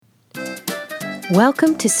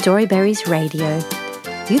Welcome to Storyberries Radio.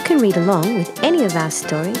 You can read along with any of our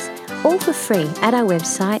stories, all for free at our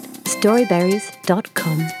website,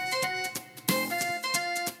 storyberries.com.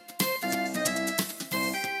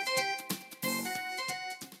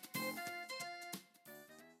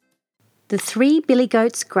 The Three Billy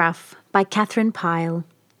Goats Gruff by Catherine Pyle.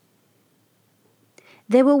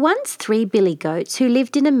 There were once 3 billy goats who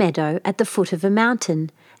lived in a meadow at the foot of a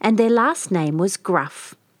mountain, and their last name was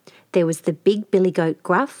Gruff. There was the big billy goat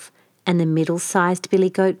Gruff, and the middle-sized billy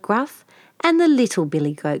goat Gruff, and the little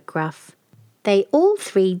billy goat Gruff. They all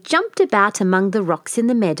 3 jumped about among the rocks in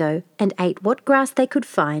the meadow and ate what grass they could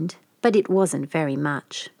find, but it wasn't very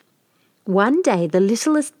much. One day the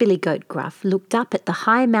littlest billy goat Gruff looked up at the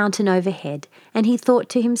high mountain overhead, and he thought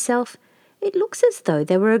to himself, "It looks as though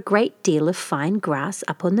there were a great deal of fine grass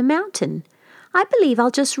up on the mountain. I believe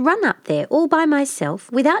I'll just run up there all by myself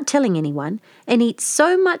without telling anyone and eat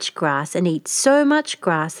so much grass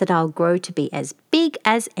that I'll grow to be as big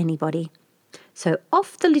as anybody." So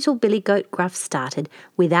off the little billy goat Gruff started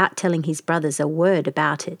without telling his brothers a word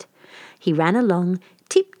about it. He ran along,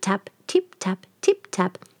 tip-tap, tip-tap,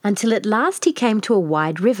 tip-tap, until at last he came to a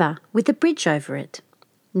wide river with a bridge over it.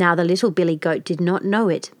 Now the little billy goat did not know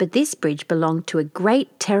it, but this bridge belonged to a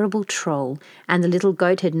great terrible troll, and the little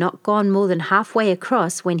goat had not gone more than halfway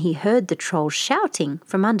across when he heard the troll shouting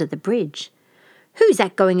from under the bridge. "Who's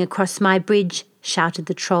that going across my bridge?" shouted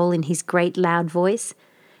the troll in his great loud voice.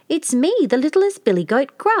 "It's me, the littlest billy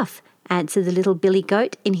goat Gruff," answered the little billy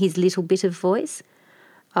goat in his little bit of voice.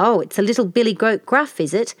 "Oh, it's a little billy goat Gruff,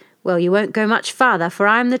 is it? Well, you won't go much farther, for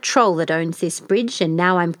I'm the troll that owns this bridge, and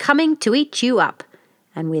now I'm coming to eat you up."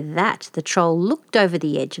 And with that the troll looked over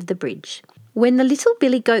the edge of the bridge. When the little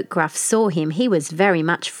billy goat Gruff saw him, he was very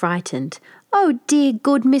much frightened. "Oh dear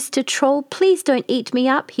good Mr. Troll, please don't eat me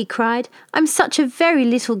up," he cried. "I'm such a very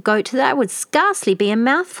little goat that I would scarcely be a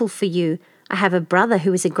mouthful for you. I have a brother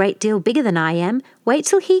who is a great deal bigger than I am. Wait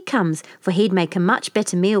till he comes, for he'd make a much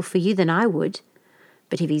better meal for you than I would."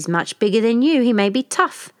 "But if he's much bigger than you, he may be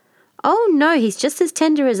tough." "Oh no, he's just as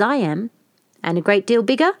tender as I am." "And a great deal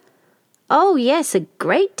bigger?" "Oh yes, a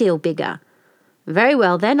great deal bigger." "Very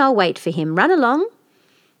well then, I'll wait for him. Run along."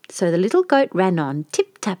 So the little goat ran on,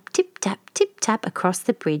 tip-tap, tip-tap, tip-tap across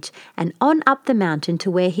the bridge and on up the mountain to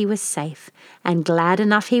where he was safe, and glad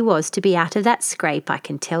enough he was to be out of that scrape, I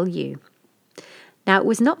can tell you. Now it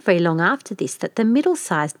was not very long after this that the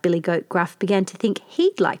middle-sized billy goat Gruff began to think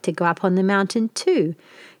he'd like to go up on the mountain too.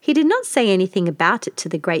 He did not say anything about it to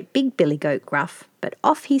the great big billy goat Gruff, but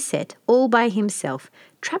off he set, all by himself,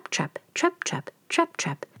 trap-trap, trap-trap,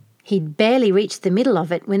 trap-trap. He'd barely reached the middle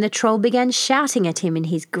of it when the troll began shouting at him in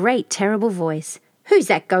his great terrible voice. "Who's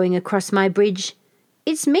that going across my bridge?"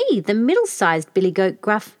 "It's me, the middle-sized billy goat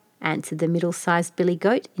Gruff," answered the middle-sized billy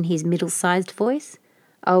goat in his middle-sized voice.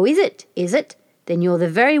 "Oh, is it? Is it? Then you're the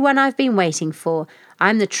very one I've been waiting for.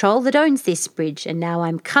 I'm the troll that owns this bridge, and now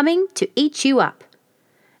I'm coming to eat you up."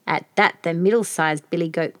 At that the middle-sized billy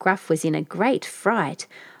goat Gruff was in a great fright.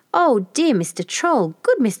 "Oh dear Mr. Troll,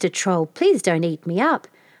 good Mr. Troll, please don't eat me up.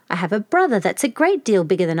 I have a brother that's a great deal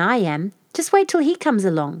bigger than I am. Just wait till he comes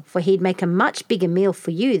along, for he'd make a much bigger meal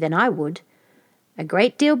for you than I would." "A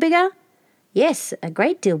great deal bigger?" "Yes, a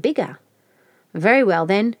great deal bigger." "Very well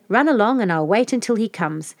then, run along and I'll wait until he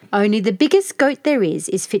comes. Only the biggest goat there is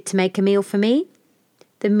fit to make a meal for me."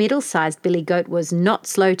 The middle-sized billy goat was not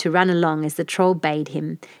slow to run along as the troll bade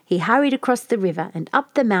him. He hurried across the river and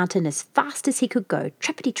up the mountain as fast as he could go,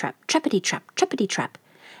 trappity-trap, trappity-trap, trappity-trap.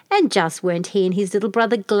 And just weren't he and his little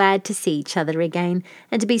brother glad to see each other again,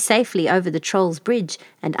 and to be safely over the troll's bridge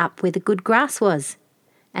and up where the good grass was.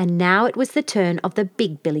 And now it was the turn of the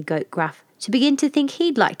big billy goat Gruff to begin to think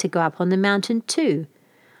he'd like to go up on the mountain too.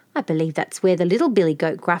 "I believe that's where the little billy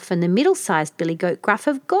goat Gruff and the middle-sized billy goat Gruff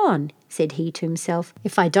have gone," said he to himself.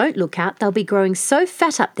 "If I don't look out, they'll be growing so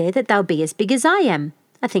fat up there that they'll be as big as I am.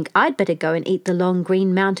 I think I'd better go and eat the long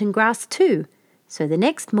green mountain grass too." So the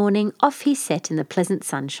next morning off he set in the pleasant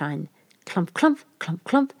sunshine. Clump, clump, clump,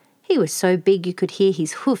 clump. He was so big you could hear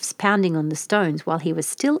his hoofs pounding on the stones while he was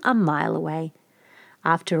still a mile away.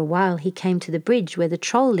 After a while he came to the bridge where the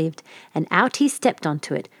troll lived, and out he stepped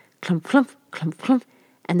onto it, clump, clump, clump, clump,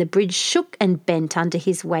 and the bridge shook and bent under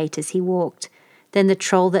his weight as he walked. Then the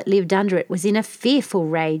troll that lived under it was in a fearful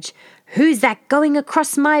rage. "Who's that going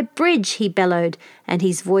across my bridge?" he bellowed, and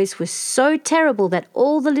his voice was so terrible that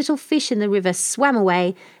all the little fish in the river swam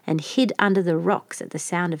away and hid under the rocks at the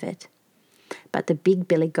sound of it. But the big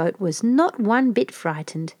billy goat was not one bit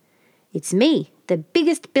frightened. "It's me, the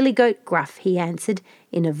biggest billy goat Gruff," he answered,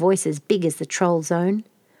 in a voice as big as the troll's own.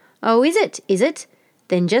 "Oh, is it? Is it?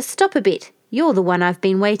 Then just stop a bit. You're the one I've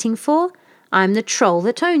been waiting for. I'm the troll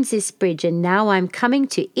that owns this bridge, and now I'm coming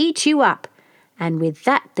to eat you up." And with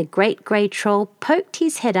that, the great grey troll poked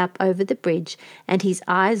his head up over the bridge, and his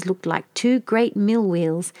eyes looked like two great mill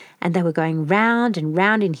wheels, and they were going round and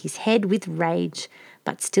round in his head with rage.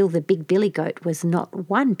 But still the big billy goat was not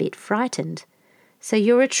one bit frightened. "So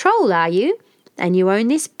you're a troll, are you? And you own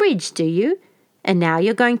this bridge, do you? And now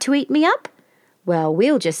you're going to eat me up? Well,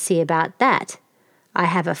 we'll just see about that. I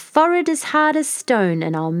have a forehead as hard as stone,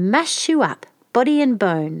 and I'll mash you up, body and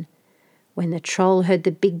bone." When the troll heard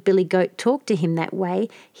the big billy goat talk to him that way,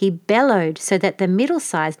 he bellowed so that the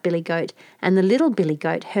middle-sized billy goat and the little billy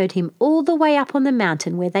goat heard him all the way up on the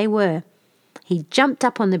mountain where they were. He jumped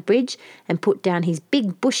up on the bridge and put down his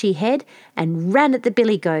big bushy head and ran at the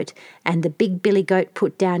billy goat, and the big billy goat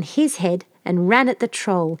put down his head and ran at the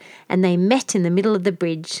troll, and they met in the middle of the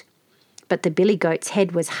bridge. But the billy goat's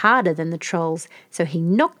head was harder than the troll's, so he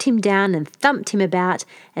knocked him down and thumped him about,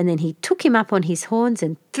 and then he took him up on his horns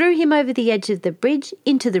and threw him over the edge of the bridge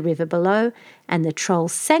into the river below, and the troll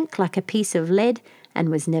sank like a piece of lead and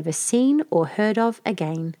was never seen or heard of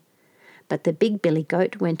again. But the big billy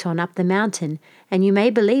goat went on up the mountain, and you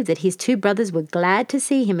may believe that his two brothers were glad to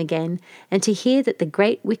see him again and to hear that the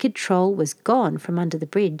great wicked troll was gone from under the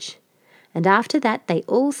bridge. And after that they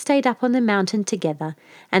all stayed up on the mountain together,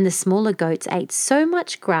 and the smaller goats ate so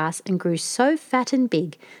much grass and grew so fat and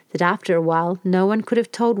big that after a while no one could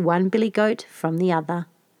have told one billy goat from the other.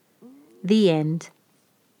 The end.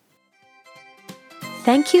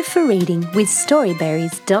 Thank you for reading with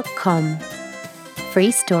Storyberries.com.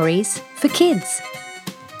 Free stories for kids.